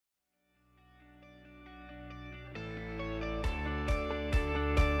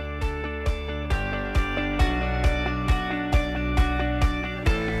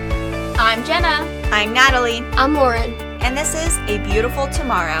I'm Jenna. I'm Natalie. I'm Lauren. And this is A Beautiful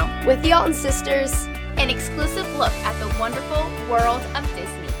Tomorrow with the Alton Sisters. An exclusive look at the wonderful world of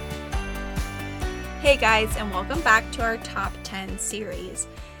Disney. Hey guys, and welcome back to our Top 10 series.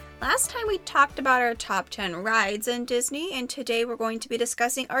 Last time we talked about our top 10 rides in Disney, and today we're going to be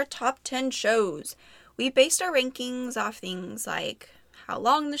discussing our top 10 shows. We based our rankings off things like how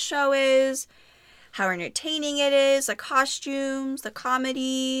long the show is, how entertaining it is, the costumes, the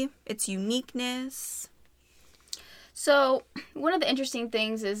comedy, its uniqueness. So, one of the interesting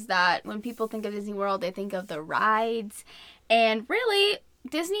things is that when people think of Disney World, they think of the rides. And really,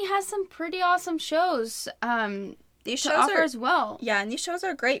 Disney has some pretty awesome shows These to shows offer are as well. Yeah, and these shows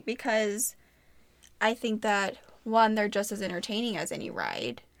are great because I think that, one, they're just as entertaining as any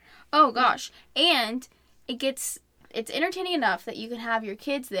ride. Oh, gosh. And it's entertaining enough that you can have your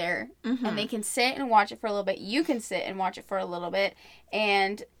kids there, and they can sit and watch it for a little bit. You can sit and watch it for a little bit,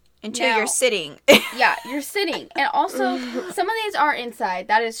 and... Until you're sitting. Yeah, you're sitting. And also, some of these are inside.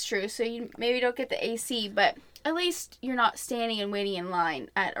 That is true. So you maybe don't get the AC, but at least you're not standing and waiting in line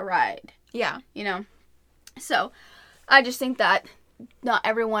at a ride. Yeah. You know? So, I just think that not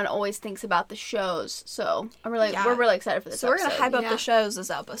everyone always thinks about the shows. So, we're really excited for this episode. So we're going to hype up the shows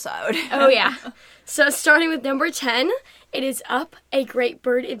this episode. Oh, yeah. So starting with number 10, it is Up, A Great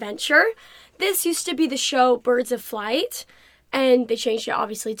Bird Adventure. This used to be the show Birds of Flight, and they changed it,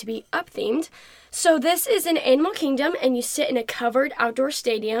 obviously, to be Up-themed. So this is an Animal Kingdom, and you sit in a covered outdoor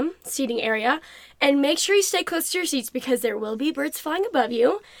stadium seating area, and make sure you stay close to your seats because there will be birds flying above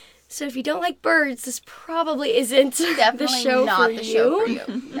you. So if you don't like birds, this probably isn't the show for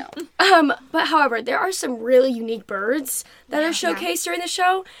you. No. But however, there are some really unique birds that are showcased during the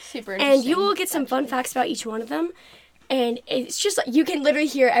show. Super interesting. And you will get some fun facts about each one of them. And it's just like, you can literally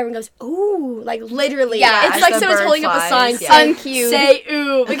hear everyone goes, ooh, like literally. Yeah, it's like someone's holding up a sign saying, say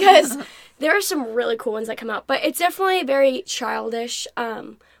ooh, because there are some really cool ones that come out. But it's definitely very childish,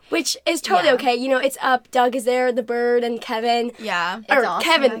 which is totally okay. You know, it's Up, Doug is there, the bird, and Kevin. Yeah. Or awesome,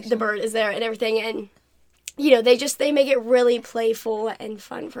 Kevin, actually. the bird, is there and everything. And, you know, they make it really playful and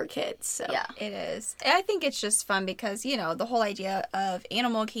fun for kids. So. Yeah. It is. I think it's just fun because, you know, the whole idea of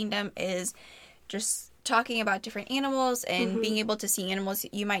Animal Kingdom is just talking about different animals and being able to see animals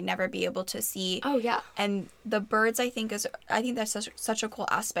you might never be able to see. Oh, yeah. And the birds, I think that's such a cool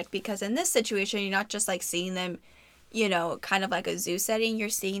aspect because in this situation, you're not just like seeing them, you know, kind of like a zoo setting. You're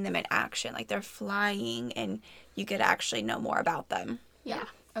seeing them in action. Like they're flying and you get to actually know more about them. Yeah,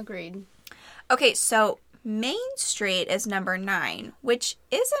 agreed. Okay, so Main Street is number 9, which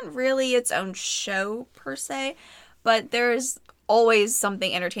isn't really its own show per se, but there's always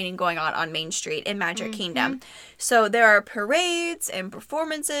something entertaining going on Main Street in Magic Kingdom. So there are parades and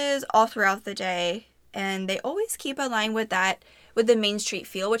performances all throughout the day, and they always keep in line with the Main Street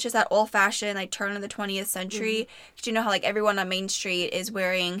feel, which is that old-fashioned, like, turn of the 20th century. Because you know how, like, everyone on Main Street is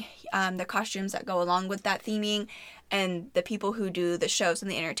wearing the costumes that go along with that theming, and the people who do the shows and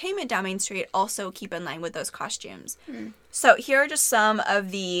the entertainment down Main Street also keep in line with those costumes. So here are just some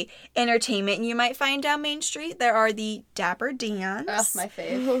of the entertainment you might find down Main Street. There are the Dapper Dans. Oh, my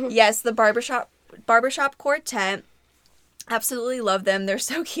fave. Yes, the barbershop quartet. Absolutely love them. They're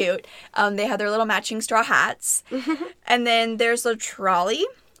so cute. They have their little matching straw hats. And then there's the trolley.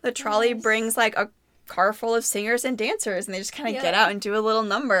 The trolley brings like a car full of singers and dancers, and they just kind of get out and do a little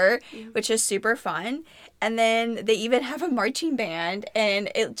number, which is super fun. And then they even have a marching band,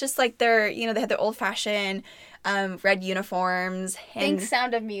 and it just like they have their old-fashioned red uniforms. And Think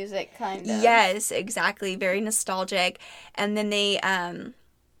Sound of Music, kind of. yes, exactly. Very nostalgic. And then they,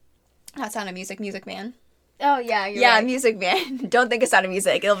 not Sound of Music, Music Man. Oh, yeah, you're right. Music Man. Don't think of Sound of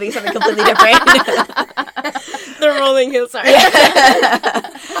Music. It'll be something completely different. The Rolling Hills, sorry.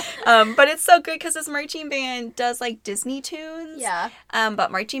 But it's so good because this marching band does like Disney tunes. Yeah.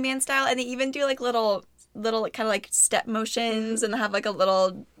 But marching band style, and they even do like little kind of like step motions and have like a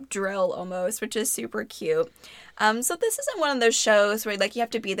little drill almost, which is super cute. So this isn't one of those shows where like you have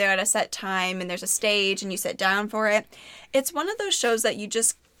to be there at a set time and there's a stage and you sit down for it. It's one of those shows that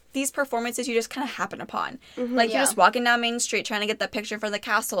these performances you just kind of happen upon. Like, you're just walking down Main Street trying to get that picture for the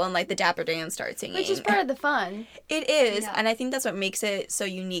castle and, like, the Dapper Dans start singing. Which is part of the fun. It is, and I think that's what makes it so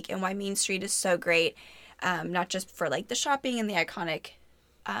unique and why Main Street is so great, not just for, like, the shopping and the iconic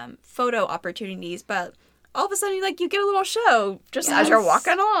photo opportunities, but all of a sudden, like, you get a little show just as you're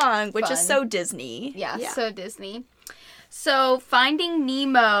walking along, which is so Disney. Yeah, so Disney. So, Finding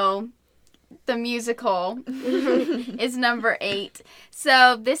Nemo, the musical, is number 8.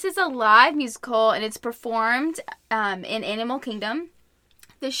 So this is a live musical, and it's performed in Animal Kingdom.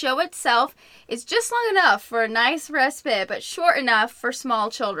 The show itself is just long enough for a nice respite, but short enough for small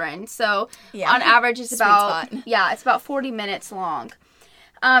children. So on average, it's about 40 minutes long.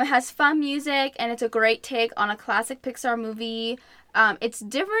 It has fun music, and it's a great take on a classic Pixar movie. It's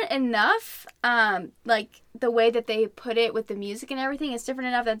different enough, like the way that they put it with the music and everything is different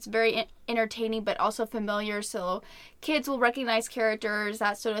enough that's very entertaining, but also familiar, so kids will recognize characters,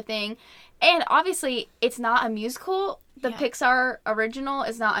 that sort of thing. And obviously, it's not a musical. The Pixar original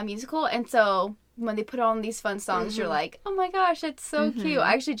is not a musical, and so when they put on these fun songs, you're like, oh my gosh, it's so cute.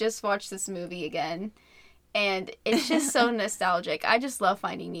 I actually just watched this movie again. And it's just so nostalgic. I just love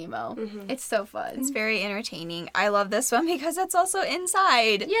Finding Nemo. It's so fun. It's very entertaining. I love this one because it's also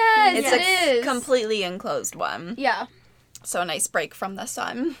inside. Yes, it is. Completely enclosed one. Yeah. So a nice break from the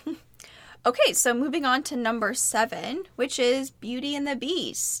sun. Okay, so moving on to number 7, which is Beauty and the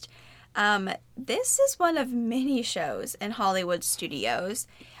Beast. This is one of many shows in Hollywood studios.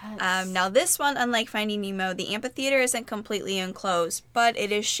 Yes. Now this one, unlike Finding Nemo, the amphitheater isn't completely enclosed, but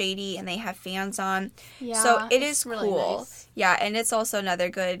it is shady and they have fans on. Yeah, so it is really cool. Nice. Yeah, and it's also another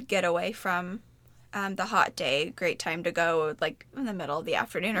good getaway from the hot day. Great time to go, like in the middle of the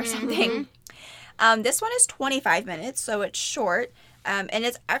afternoon or something. This one is 25 minutes, so it's short. And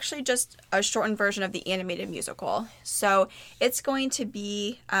it's actually just a shortened version of the animated musical. So it's going to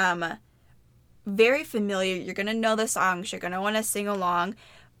be very familiar. You're going to know the songs. You're going to want to sing along.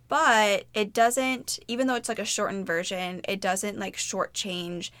 But it doesn't, even though it's like a shortened version, it doesn't like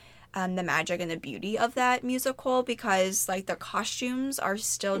shortchange the magic and the beauty of that musical because like the costumes are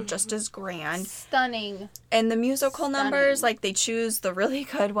still just as grand. Stunning. And the musical numbers, like they choose the really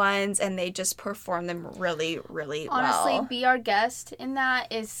good ones and they just perform them really, really well. Honestly, Be Our Guest in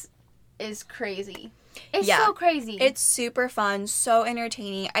that is crazy. It's so crazy. It's super fun, so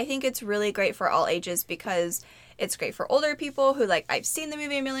entertaining. I think it's really great for all ages because it's great for older people who like, I've seen the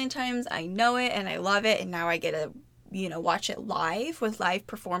movie a million times, I know it and I love it, and now I get to watch it live with live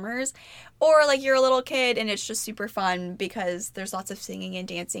performers. Or like you're a little kid and it's just super fun because there's lots of singing and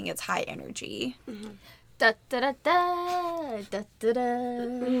dancing. It's high energy. Da, da, da, da, da, da,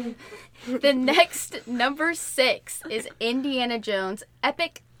 da. The next number 6 is Indiana Jones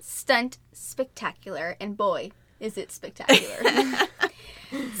Epic Stunt Spectacular, and boy, is it spectacular.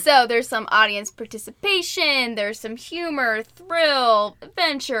 So there's some audience participation, there's some humor, thrill,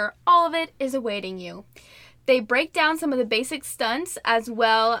 adventure, all of it is awaiting you. They break down some of the basic stunts as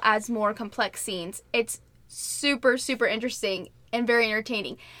well as more complex scenes. It's super, super interesting and very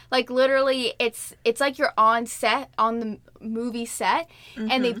entertaining. Like, literally, it's like you're on the movie set,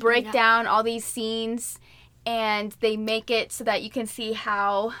 and they break down all these scenes, and they make it so that you can see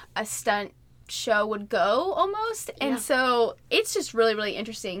how a stunt show would go, almost. And so it's just really, really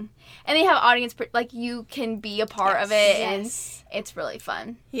interesting. And they have audience, like, you can be a part of it, and it's really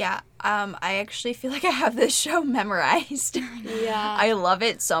fun. Yeah, I actually feel like I have this show memorized. Yeah. I love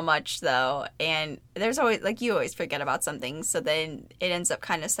it so much, though, and there's always, like, you always forget about something, so then it ends up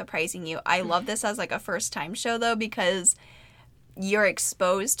kind of surprising you. I love this as, like, a first-time show, though, because you're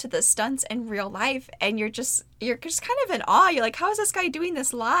exposed to the stunts in real life, and you're just kind of in awe. You're like, how is this guy doing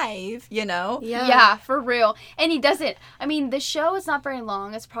this live, Yeah, for real. And he doesn't, I mean, the show is not very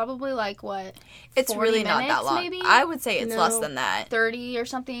long. It's probably like, what, it's really not that long. Maybe? I would say it's less than that. 30 or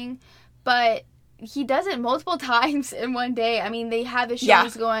something. But he does it multiple times in one day. I mean, they have the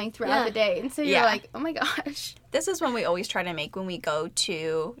shows going throughout the day. And so you're like, oh my gosh. This is one we always try to make when we go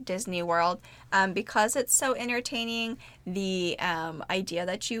to Disney World. Because it's so entertaining, the idea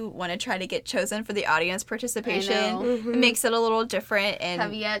that you want to try to get chosen for the audience participation makes it a little different. And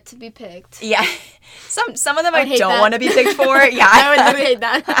have yet to be picked. Yeah. Some of them I don't want to be picked for. Yeah, I would hate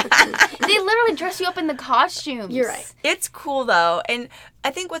that. They literally dress you up in the costumes. You're right. It's cool, though. And I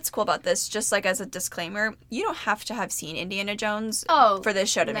think what's cool about this, just like as a disclaimer, you don't have to have seen Indiana Jones for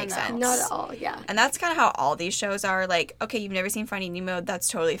this show to make sense. Not at all, yeah. And that's kind of how all these shows are. Like, okay, you've never seen Finding Nemo, that's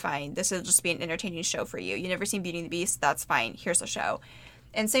totally fine. This will just be an entertaining show for you. You've never seen Beauty and the Beast, that's fine. Here's a show.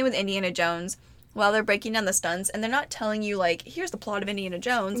 And same with Indiana Jones. While they're breaking down the stunts, and they're not telling you, like, here's the plot of Indiana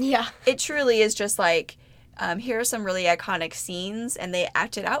Jones. Yeah. It truly is just like, here are some really iconic scenes, and they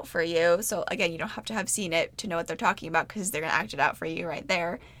act it out for you. So, again, you don't have to have seen it to know what they're talking about, because they're going to act it out for you right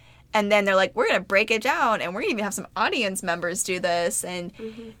there. And then they're like, we're going to break it down, and we're going to even have some audience members do this, and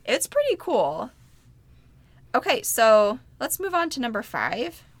it's pretty cool. Okay, so let's move on to number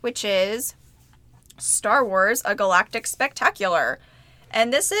 5, which is Star Wars: A Galactic Spectacular.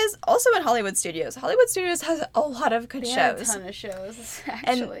 And this is also in Hollywood Studios. Hollywood Studios has a lot of good shows. A ton of shows,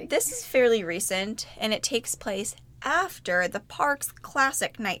 actually. And this is fairly recent, and it takes place after the park's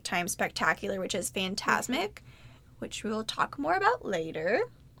classic nighttime spectacular, which is Fantasmic, which we will talk more about later.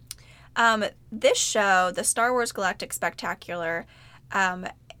 This show, the Star Wars Galactic Spectacular,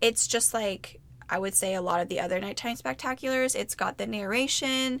 it's just like, I would say, a lot of the other nighttime spectaculars. It's got the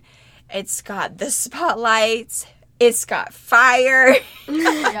narration, it's got the spotlights, it's got fire.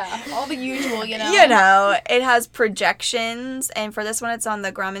 Yeah, all the usual, you know. You know, it has projections, and for this one, it's on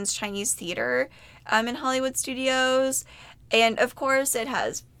the Grauman's Chinese Theater in Hollywood Studios. And, of course, it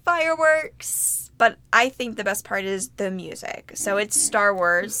has fireworks, but I think the best part is the music. So it's Star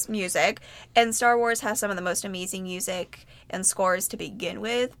Wars music, and Star Wars has some of the most amazing music and scores to begin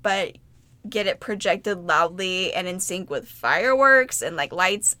with, but get it projected loudly and in sync with fireworks and, like,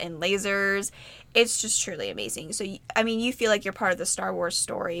 lights and lasers. It's just truly amazing. So, I mean, you feel like you're part of the Star Wars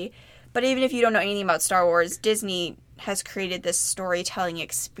story, but even if you don't know anything about Star Wars, Disney has created this storytelling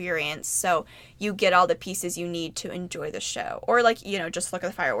experience, so you get all the pieces you need to enjoy the show. Or, like, you know, just look at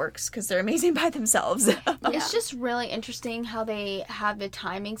the fireworks, because they're amazing by themselves. It's just really interesting how they have the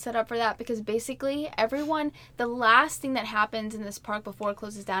timing set up for that, because basically the last thing that happens in this park before it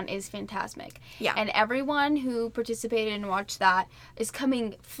closes down is Fantasmic. Yeah. And everyone who participated and watched that is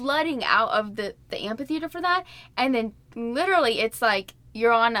coming flooding out of the amphitheater for that, and then literally it's like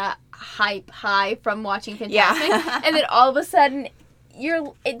you're on a hype high from watching Fantasmic, Yeah. and then all of a sudden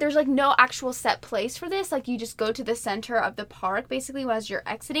there's like no actual set place for this. Like, you just go to the center of the park basically as you're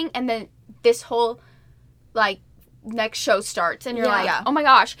exiting, and then this whole like next show starts, and you're like, oh my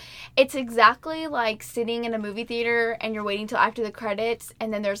gosh. It's exactly like sitting in a movie theater and you're waiting till after the credits,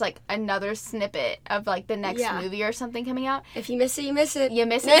 and then there's like another snippet of like the next movie or something coming out. If you miss it, you miss it. You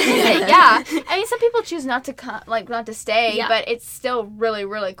miss it, you miss it. Yeah. I mean, some people choose not to stay, but it's still really,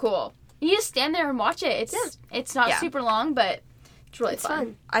 really cool. You just stand there and watch it. It's not super long, but it's really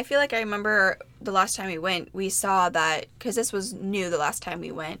fun. I feel like I remember the last time we went, we saw that, because this was new the last time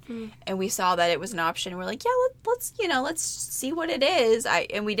we went, and we saw that it was an option. We're like, let's see what it is.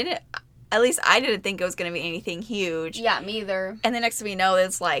 We didn't, at least I didn't think it was going to be anything huge. Yeah, me either. And the next thing we know,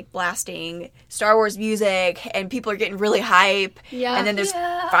 it's like blasting Star Wars music, and people are getting really hype. Yeah. And then there's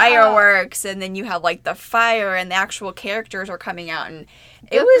fireworks, and then you have like the fire, and the actual characters are coming out, and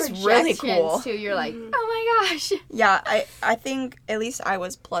it was really cool. Too. You're like, oh my gosh. Yeah, I think at least I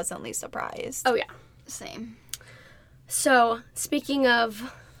was pleasantly surprised. Oh, yeah. Same. So, speaking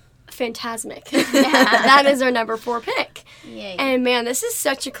of Fantasmic, that is our number 4 pick. Yay. And man, this is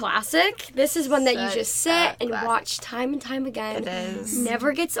such a classic. This is one that you just sit and classic. watch time and time again. It is.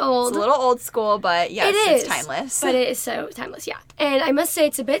 Never gets old. It's a little old school, but yes, it's timeless. But it is so timeless, yeah. And I must say,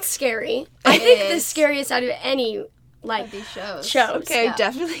 it's a bit scary. I think the scariest out of any these shows. Okay, I've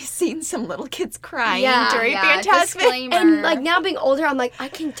definitely seen some little kids crying during Fantasmic. Disclaimer. And like now being older, I'm like, I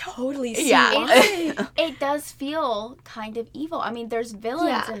can totally see why. It does feel kind of evil. I mean, there's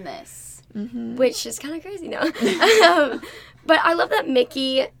villains in this. Mm-hmm. Which is kind of crazy now. But I love that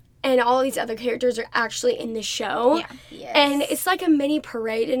Mickey and all these other characters are actually in the show. Yeah. Yes. And it's like a mini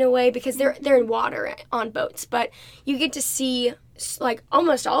parade in a way, because they're in water on boats, but you get to see like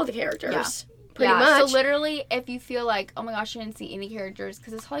almost all the characters. Yeah. Pretty much. So literally, if you feel like, oh my gosh, I didn't see any characters,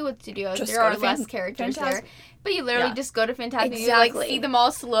 because it's Hollywood Studios, just there are less characters there. But you literally just go to Fantasmic, you like see them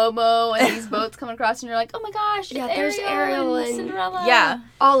all slow-mo, and these boats come across, and you're like, oh my gosh, there's Ariel and Cinderella. Yeah.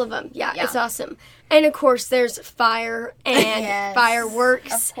 All of them. Yeah, it's awesome. And of course, there's fire and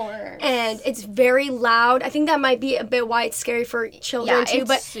fireworks. Of course. And it's very loud. I think that might be a bit why it's scary for children too. It's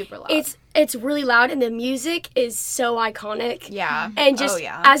but super loud. It's really loud, and the music is so iconic. Yeah. And just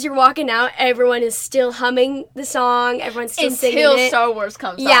as you're walking out, everyone is still humming the song. Everyone's still singing it. Until Star Wars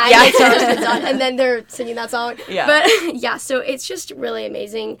comes on. Yeah, Star Wars comes on, and then they're singing that song. Yeah. But yeah, so it's just really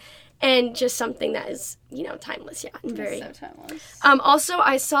amazing. And just something that is, timeless, and very. So timeless. Also,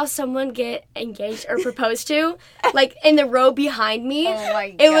 I saw someone get engaged or proposed to, like in the row behind me. Oh my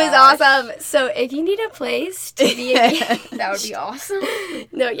god! It was awesome. So if you need a place to be engaged, that would be awesome.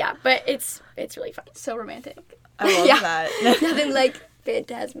 No, yeah, but it's really fun. So romantic. I love that. Nothing like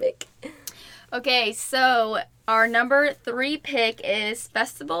Fantasmic. Okay, so our number 3 pick is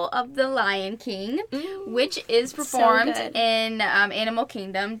Festival of the Lion King, which is performed in Animal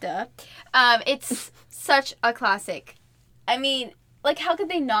Kingdom. Duh. It's such a classic. I mean, like, how could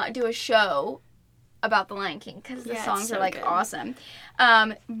they not do a show about the Lion King? Because the songs are, like, awesome.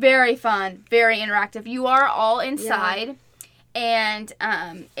 Very fun, very interactive. You are all inside. Yeah. And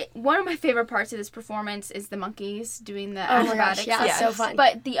one of my favorite parts of this performance is the monkeys doing the acrobatics. Yeah, it's so fun.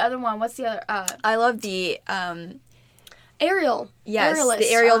 But the other one, what's the other? I love the Aerial. Yes, Aerialist. the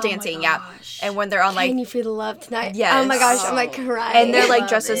aerial Oh my dancing, yeah. gosh. And when they're on, like... Can you feel the love tonight? Yes. Oh my gosh, I'm like crying. And they're, like, Love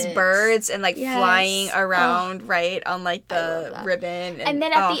dressed as it. birds and, like, Yes. flying around, right, on, like, I love the that. ribbon. And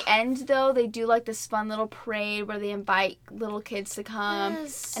then at the end, though, they do, like, this fun little parade where they invite little kids to come.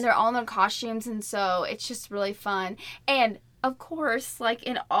 Yes. And they're all in their costumes, and so it's just really fun. And, of course, like,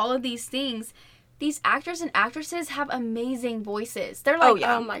 in all of these things, these actors and actresses have amazing voices. They're, like,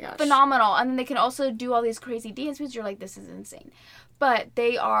 Oh my gosh. phenomenal. And then they can also do all these crazy dance moves. You're like, this is insane. But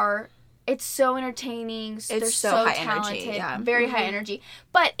they are... It's so entertaining. They're so so high talented. energy, yeah. Very high energy.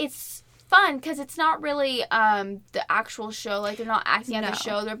 But it's fun because it's not really the actual show. Like, they're not acting out the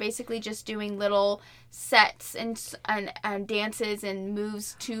show. They're basically just doing little sets and dances and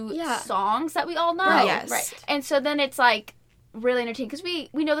moves to songs that we all know. Right. Yes. Right. And so then it's, like, really entertaining because we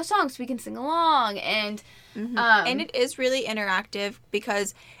know the songs. So we can sing along. And and it is really interactive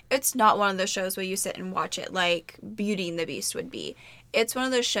because it's not one of those shows where you sit and watch it like Beauty and the Beast would be. It's one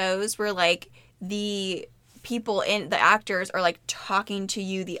of those shows where, like, the people in the actors are, like, talking to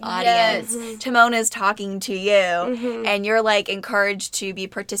you, the audience. Yes. Timon is talking to you, and you're, like, encouraged to be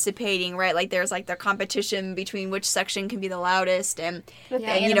participating, right? Like, there's, like, their competition between which section can be the loudest, and you know,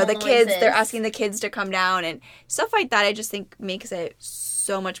 animal the kids, noises. they're asking the kids to come down, and stuff like that. I just think makes it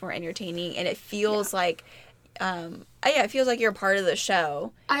so much more entertaining, and it feels like, it feels like you're a part of the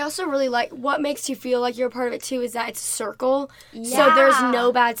show. I also really like what makes you feel like you're a part of it too is that it's a circle. So Yeah. there's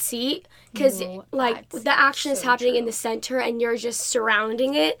no bad seat because No like bad the action is So happening true. in the center and you're just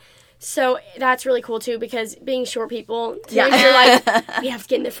surrounding it. So that's really cool too because being short people, you're like, we have to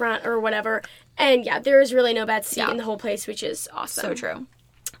get in the front or whatever. And yeah, there is really no bad seat in the whole place, which is awesome. So true.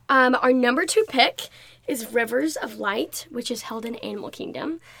 Our number 2 pick is Rivers of Light, which is held in Animal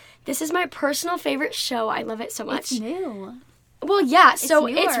Kingdom. This is my personal favorite show. I love it so much. It's new. Well, yeah, so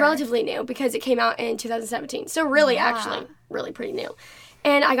it's newer. relatively new because it came out in 2017. So really, actually, really pretty new.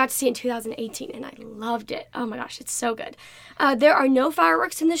 And I got to see it in 2018, and I loved it. Oh my gosh, it's so good. There are no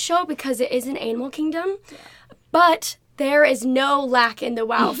fireworks in the show because it is an Animal Kingdom, but there is no lack in the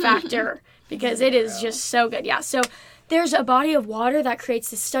wow factor because it is just so good. Yeah, so there's a body of water that creates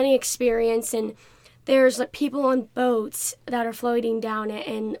this stunning experience, and there's like people on boats that are floating down it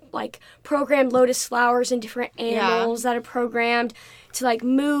and like programmed lotus flowers and different animals that are programmed to like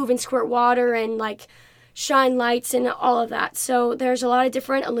move and squirt water and like shine lights and all of that. So there's a lot of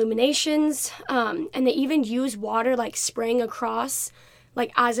different illuminations and they even use water like spraying across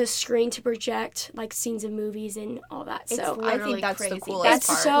like as a screen to project like scenes of movies and all that. So I think that's crazy. the coolest it's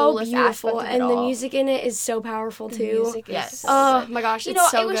part. so Coolest beautiful aspect of it and the all. music in it is so powerful too. Music is Yes. so Oh good. my gosh, You it's know,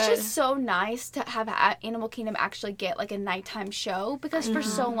 so it was good. just so nice to have Animal Kingdom actually get like a nighttime show because for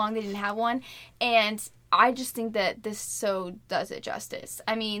so long they didn't have one, and I just think that this so does it justice.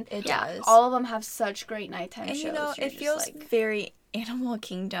 I mean, It does. all of them have such great nighttime And shows. you know, You're it just feels like, very Animal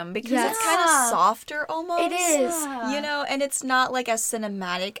Kingdom because Yes. it's kind of softer almost. It is. You know, and it's not like as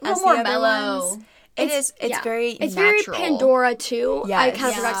cinematic a as little more the other mellow. ones. It's yeah. very It's natural. very Pandora too. I Yes. kind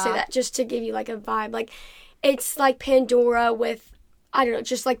of forgot to say Yeah. that just to give you like a vibe. Like it's like Pandora with I don't know,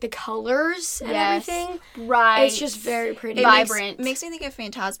 just like the colors and Yes. everything. Right. It's just very pretty. It Vibrant. makes me think of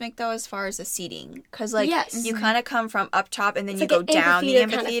Phantasmic though, as far as the seating, because like Yes. you kind of come from up top and then you like go an down the amphitheater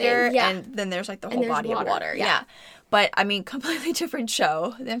kind of thing. amphitheater, Yeah. and then there's like the whole there's body water. of water. Yeah. Yeah, but I mean, completely different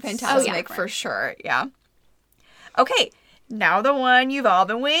show than Phantasmic for sure. Yeah. Okay, now the one you've all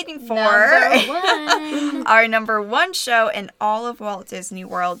been waiting for. Number 1. Our number 1 show in all of Walt Disney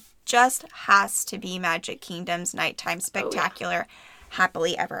World just has to be Magic Kingdom's Nighttime Spectacular,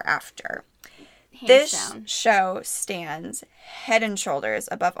 Happily Ever After. This down. show stands head and shoulders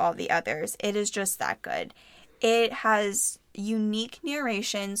above all the others. It is just that good. It has unique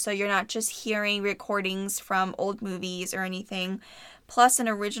narration, so you're not just hearing recordings from old movies or anything, plus an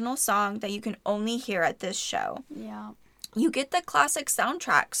original song that you can only hear at this show. Yeah. You get the classic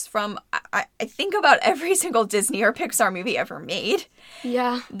soundtracks from, I think, about every single Disney or Pixar movie ever made.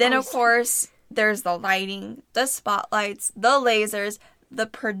 Yeah. Then, of course, there's the lighting, the spotlights, the lasers, the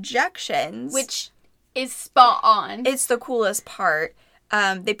projections. Which is spot on. It's the coolest part.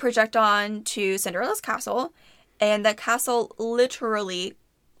 They project on to Cinderella's castle, and the castle literally,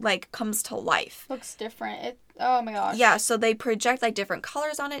 like, comes to life. looks different. Oh my gosh. Yeah, so they project, like, different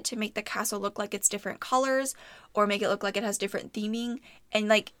colors on it to make the castle look like it's different colors, or make it look like it has different theming. And,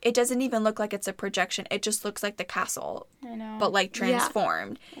 like, it doesn't even look like it's a projection. It just looks like the castle, I know. but, like,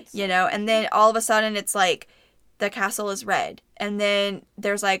 transformed, you know? And then all of a sudden it's, like, the castle is red. And then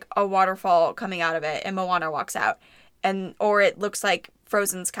there's, like, a waterfall coming out of it, and Moana walks out. Or it looks like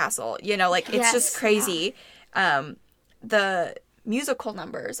Frozen's castle, you know? Like, it's just crazy. The musical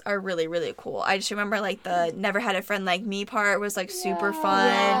numbers are really, really cool. I just remember, like, the Never Had a Friend Like Me part was, like, super fun.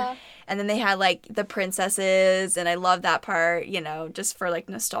 Yeah. And then they had, like, the princesses, and I love that part, you know, just for, like,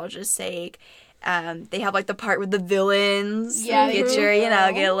 nostalgia's sake. They have, like, the part with the villains. Yeah, Get your, you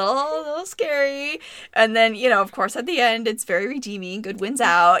know, get a little scary. And then, you know, of course, at the end, it's very redeeming. Good wins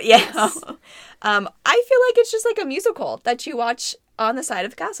out. Yeah. Yes. I feel like it's just like a musical that you watch on the side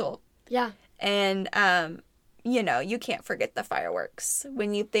of the castle. Yeah. And, you know, you can't forget the fireworks.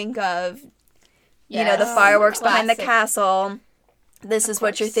 When you think of, you know, the Yes. fireworks behind the Classic. castle, this is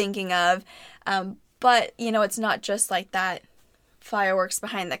what you're course. thinking of. But, you know, it's not just like that fireworks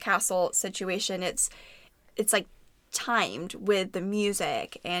behind the castle situation. It's like timed with the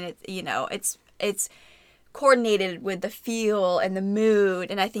music, and it's, you know, it's coordinated with the feel and the mood,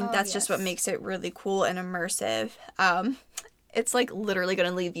 and I think that's just what yes. makes it really cool and immersive. It's like literally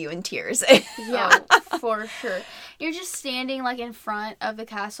gonna leave you in tears. Yeah. Oh, for sure. You're just standing like in front of the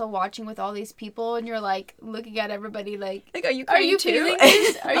castle watching with all these people, and you're like looking at everybody like, Like, are you are crying you too? feeling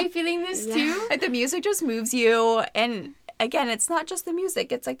this? Are you feeling this Yeah. too? Like, the music just moves you, and again, it's not just the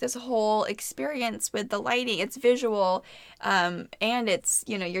music. It's like this whole experience with the lighting. It's visual, and it's,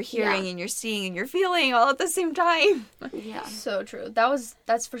 you know, you're hearing and you're seeing and you're feeling all at the same time. Yeah. So true.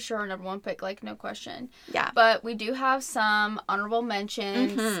 That's for sure our number one pick, like no question. Yeah. But we do have some honorable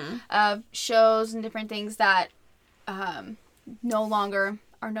mentions of shows and different things that are no longer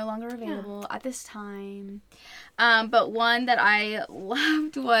available at this time. But one that I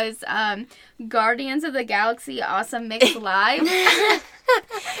loved was Guardians of the Galaxy Awesome Mix Live.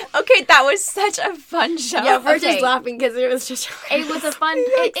 Okay, that was such a fun show. Yeah, we're Okay. just laughing because it was just. It was a fun.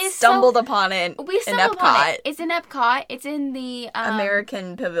 It is Stumbled upon it We in stumbled upon Epcot. it. It's in Epcot. It's in the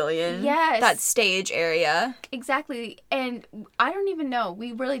American Pavilion. yes. That stage area. exactly. And I don't even know.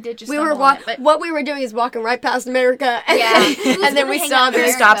 We really did just. We were stumble on it, but what we were doing is walking right past America. And, Yeah. Who's and then gonna we hang saw out in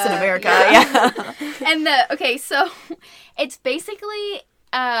this. Who stops in America? Yeah. and so it's basically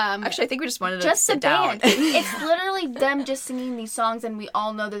Actually, I think we just wanted to just sit a down. band. It's literally them just singing these songs, and we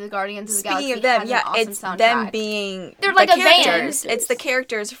all know that the Guardians of the Speaking Galaxy of them, has yeah, an awesome it's soundtrack. them being They're the like a band. characters. It's the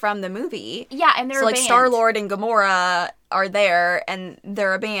characters from the movie. Yeah, and they're So a like band. Star-Lord and Gamora are there, and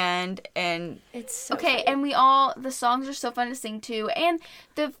they're a band, and It's so Okay, funny. and the songs are so fun to sing too. And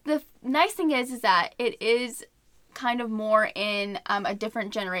the nice thing is that it is kind of more in a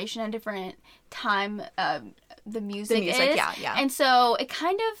different generation, a different time. The music is, yeah. and so it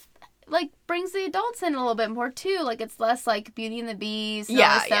kind of like brings the adults in a little bit more too. Like it's less like Beauty and the Beast, and all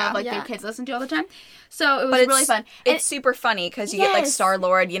Yeah, this stuff yeah. like Yeah. their kids listen to all the time. So it was but really fun. It's super funny because you get like Yes.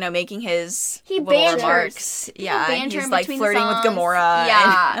 Star-Lord, you know, making his He little banters. remarks. Yeah, banter he's in like between the flirting with songs. Gamora.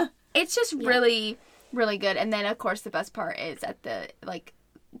 Yeah, and- it's just really, really good. And then of course the best part is at the like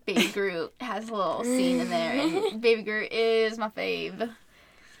Baby Groot has a little scene in there, and Baby Groot is my fave.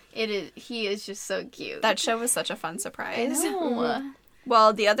 He is just so cute. that show was such a fun I surprise. know.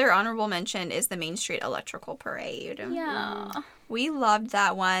 Well, the other honorable mention is the Main Street Electrical Parade. Yeah. We loved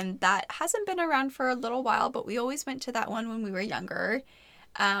that one. That hasn't been around for a little while, but we always went to that one when we were younger.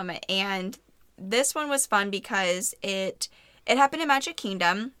 And this one was fun because it happened in Magic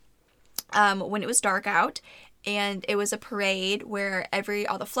Kingdom when it was dark out. And it was a parade where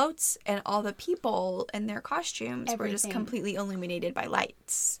all the floats and all the people in their costumes were just Everything. completely illuminated by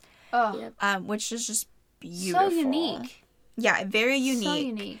lights, Oh, Yep. which is just beautiful. so unique. Yeah, very unique. So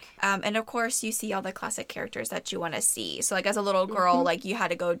unique. And of course, you see all the classic characters that you want to see. So, like, as a little girl, like, you had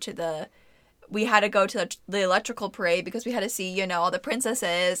to go to the electrical parade because we had to see, you know, all the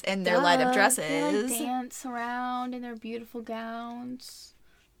princesses in their light up Duh. They dresses. like dance around in their beautiful gowns.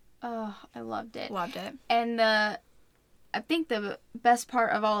 Oh, I loved it. Loved it. And I think the best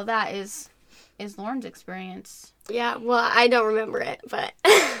part of all of that is Lauren's experience. Yeah, well, I don't remember it, but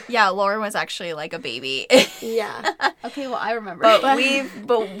Yeah, Lauren was actually like a baby. yeah. Okay, well I remember.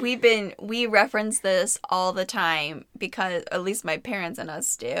 But we reference this all the time because at least my parents and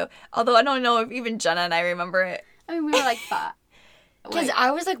us do. Although I don't know if even Jenna and I remember it. I mean, we were like 5. Because I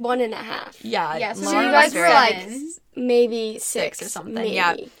was like 1.5. Yeah, Yeah, so Lauren you was guys were very- like seven. maybe 6 or something, Maybe.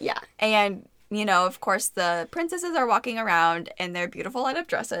 yeah. Yeah. And, you know, of course, the princesses are walking around in their beautiful light-up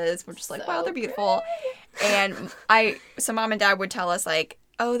dresses. We're just like, wow, they're beautiful. And so Mom and Dad would tell us, like,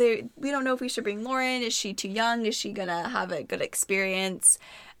 oh, we don't know if we should bring Lauren. Is she too young? Is she going to have a good experience?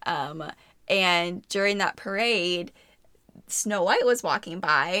 And during that parade, Snow White was walking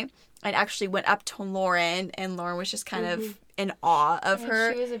by and actually went up to Lauren, and Lauren was just kind of in awe of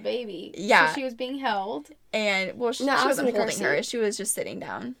her. She was a baby. Yeah. So she was being held. And, well, she No, I was wasn't in a car holding her. seat. She was just sitting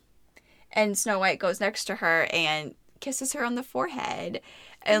down. And Snow White goes next to her and kisses her on the forehead.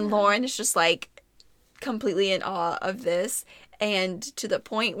 And Lauren is just, like, completely in awe of this. And to the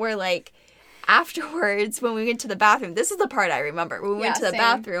point where, like, afterwards, when we went to the bathroom, this is the part I remember. When we went to the same.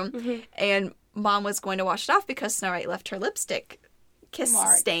 bathroom, and Mom was going to wash it off because Snow White left her lipstick kiss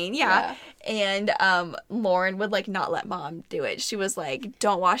Mark. stain. Yeah. And Lauren would, like, not let Mom do it. She was like,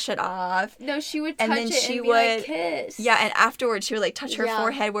 don't wash it off. No, she would touch And then it she and be would, like, kiss. Yeah, and afterwards she would, like, touch her Yeah.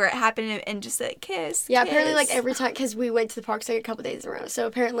 forehead where it happened and just like, kiss. Yeah, apparently, like, kiss. every time, because we went to the parks, like, a couple days in a row. So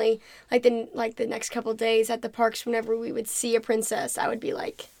apparently, like, the next couple days at the parks, whenever we would see a princess, I would be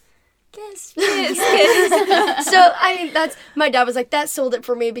like, kiss, kiss, kiss. So, I mean, my dad was like, that sold it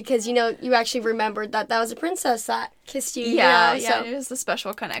for me because, you know, you actually remembered that was a princess that kissed you. Yeah, you know? yeah, So, it was a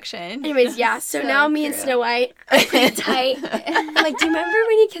special connection. anyways, yeah. So now me and true. Snow White are pretty tight. I'm like, do you remember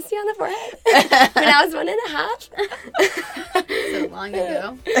when you kissed me on the forehead? When I was 1.5? So long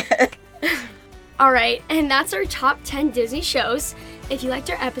ago. All right, and that's our top 10 Disney shows. If you liked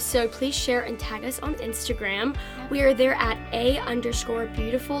our episode, please share and tag us on Instagram. We are there at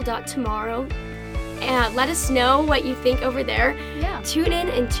a_beautiful.tomorrow. And let us know what you think over there. Yeah. Tune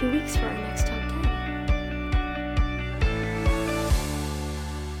in 2 weeks for our next